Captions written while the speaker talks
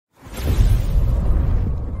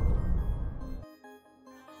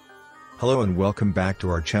Hello and welcome back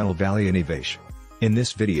to our channel Value Innovation. In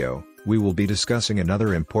this video, we will be discussing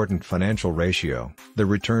another important financial ratio, the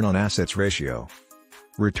return on assets ratio.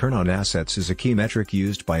 Return on assets is a key metric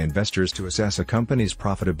used by investors to assess a company's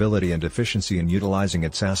profitability and efficiency in utilizing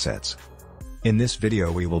its assets. In this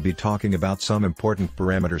video we will be talking about some important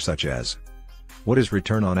parameters such as: what is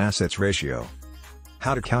return on assets ratio?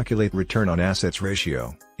 How to calculate return on assets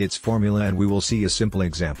ratio, its formula, and we will see a simple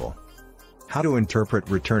example. How to interpret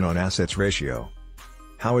return on assets ratio.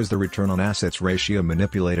 How is the return on assets ratio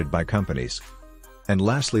manipulated by companies? And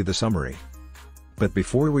lastly, the summary. But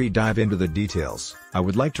before we dive into the details, I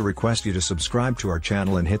would like to request you to subscribe to our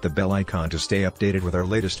channel and hit the bell icon to stay updated with our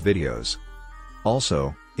latest videos.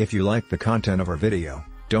 Also, if you like the content of our video,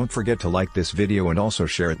 don't forget to like this video and also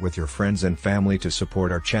share it with your friends and family to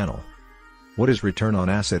support our channel. What is return on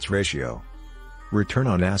assets ratio? Return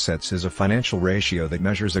on assets is a financial ratio that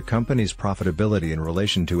measures a company's profitability in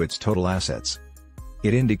relation to its total assets.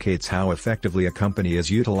 It indicates how effectively a company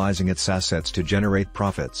is utilizing its assets to generate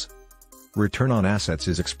profits. Return on assets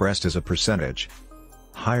is expressed as a percentage.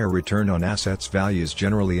 Higher return on assets values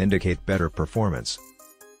generally indicate better performance.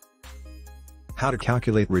 How to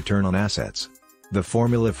calculate return on assets? The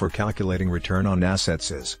formula for calculating return on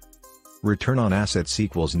assets is: return on assets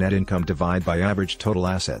equals net income divided by average total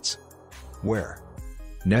assets. Where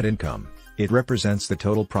net income, it represents the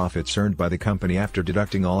total profits earned by the company after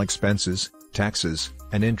deducting all expenses, taxes,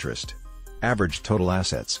 and interest. Average total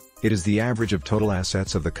assets, it is the average of total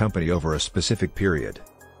assets of the company over a specific period.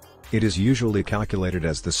 It is usually calculated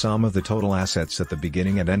as the sum of the total assets at the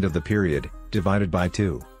beginning and end of the period, divided by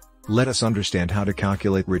 2. Let us understand how to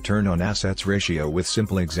calculate return on assets ratio with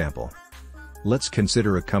simple example. Let's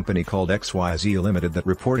consider a company called XYZ Limited that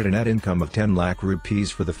reported a net income of 10 lakh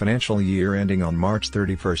rupees for the financial year ending on March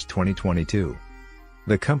 31, 2022.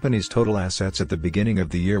 The company's total assets at the beginning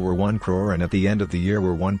of the year were 1 crore and at the end of the year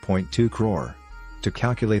were 1.2 crore. To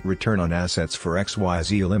calculate return on assets for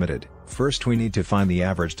XYZ Limited, first we need to find the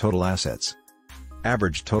average total assets.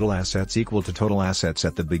 Average total assets equal to total assets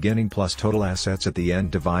at the beginning plus total assets at the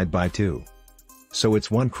end divided by 2. So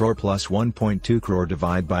it's 1 crore plus 1.2 crore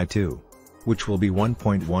divided by 2. Which will be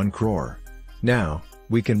 1.1 crore. Now,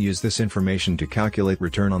 we can use this information to calculate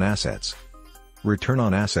return on assets. Return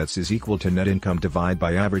on assets is equal to net income divided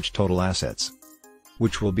by average total assets.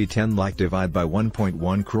 Which will be 10 lakh divided by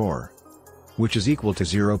 1.1 crore. Which is equal to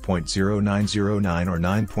 0.0909 or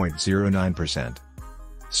 9.09%.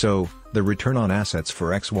 So, the return on assets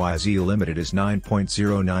for XYZ Limited is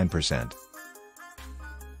 9.09%.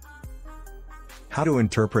 How to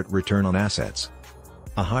interpret return on assets?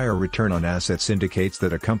 A higher return on assets indicates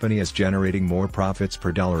that a company is generating more profits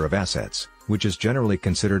per dollar of assets, which is generally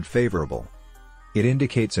considered favorable. It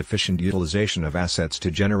indicates efficient utilization of assets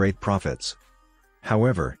to generate profits.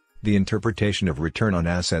 However, the interpretation of return on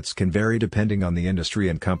assets can vary depending on the industry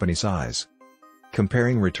and company size.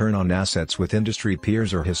 Comparing return on assets with industry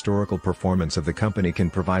peers or historical performance of the company can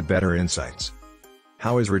provide better insights.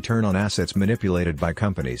 How is return on assets manipulated by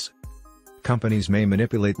companies? Companies may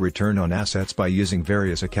manipulate return on assets by using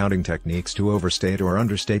various accounting techniques to overstate or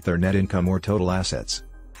understate their net income or total assets.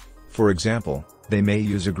 For example, they may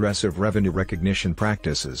use aggressive revenue recognition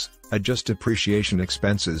practices, adjust depreciation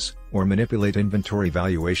expenses, or manipulate inventory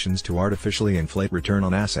valuations to artificially inflate return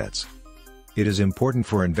on assets. It is important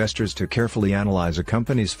for investors to carefully analyze a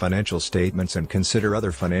company's financial statements and consider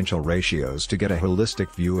other financial ratios to get a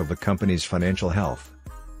holistic view of a company's financial health.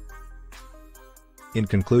 In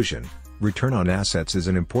conclusion, return on assets is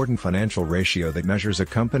an important financial ratio that measures a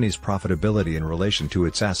company's profitability in relation to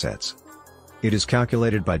its assets. It is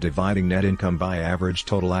calculated by dividing net income by average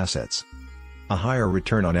total assets. A higher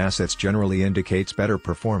return on assets generally indicates better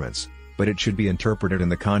performance, but it should be interpreted in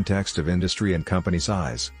the context of industry and company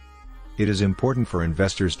size. It is important for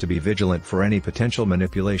investors to be vigilant for any potential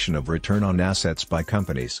manipulation of return on assets by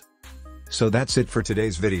companies. So that's it for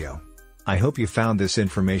today's video. I hope you found this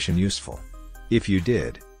information useful. If you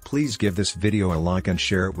did, please give this video a like and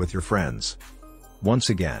share it with your friends. Once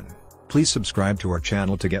again, please subscribe to our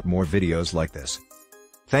channel to get more videos like this.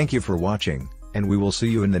 Thank you for watching, and we will see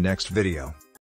you in the next video.